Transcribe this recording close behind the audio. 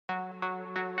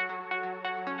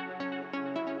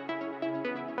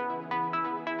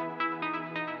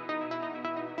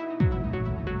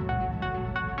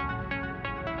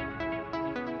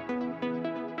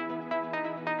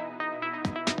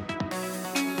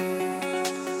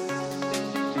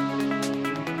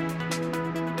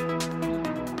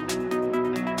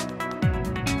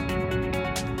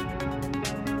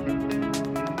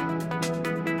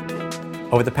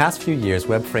Over the past few years,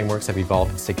 web frameworks have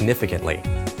evolved significantly.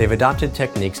 They've adopted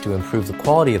techniques to improve the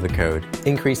quality of the code,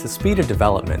 increase the speed of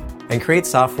development, and create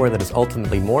software that is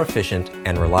ultimately more efficient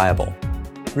and reliable.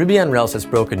 Ruby on Rails has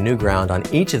broken new ground on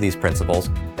each of these principles,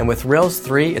 and with Rails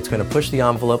 3, it's going to push the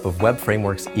envelope of web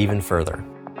frameworks even further.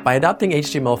 By adopting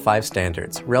HTML5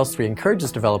 standards, Rails 3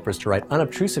 encourages developers to write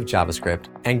unobtrusive JavaScript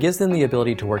and gives them the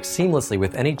ability to work seamlessly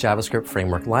with any JavaScript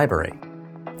framework library.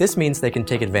 This means they can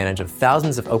take advantage of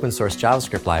thousands of open-source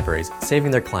JavaScript libraries, saving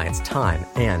their clients time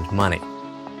and money.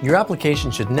 Your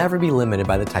application should never be limited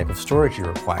by the type of storage you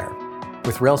require.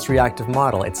 With Rails 3 Active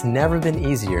Model, it's never been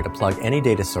easier to plug any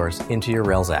data source into your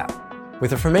Rails app.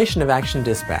 With the Formation of Action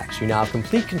Dispatch, you now have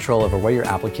complete control over where your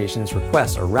application's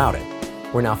requests are routed.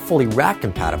 We're now fully rack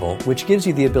compatible, which gives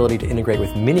you the ability to integrate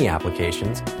with mini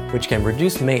applications, which can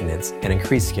reduce maintenance and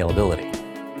increase scalability.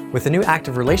 With the new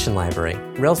Active Relation library,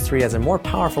 Rails 3 has a more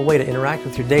powerful way to interact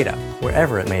with your data,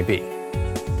 wherever it may be.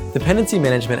 Dependency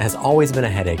management has always been a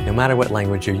headache, no matter what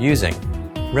language you're using.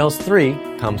 Rails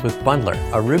 3 comes with Bundler,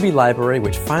 a Ruby library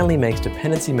which finally makes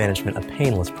dependency management a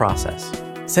painless process.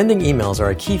 Sending emails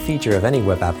are a key feature of any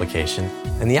web application,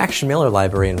 and the Action Mailer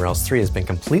library in Rails 3 has been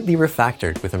completely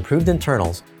refactored with improved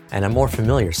internals and a more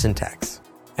familiar syntax.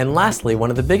 And lastly, one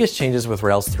of the biggest changes with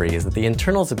Rails 3 is that the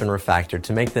internals have been refactored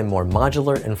to make them more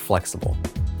modular and flexible.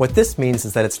 What this means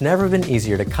is that it's never been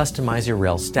easier to customize your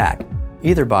Rails stack,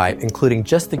 either by including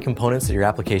just the components that your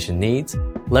application needs,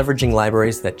 leveraging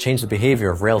libraries that change the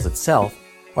behavior of Rails itself,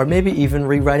 or maybe even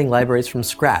rewriting libraries from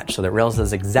scratch so that Rails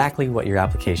does exactly what your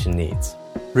application needs.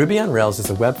 Ruby on Rails is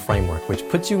a web framework which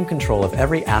puts you in control of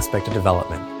every aspect of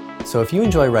development. So if you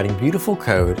enjoy writing beautiful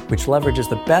code which leverages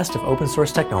the best of open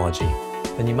source technology,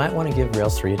 then you might want to give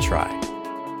Rails 3 a try.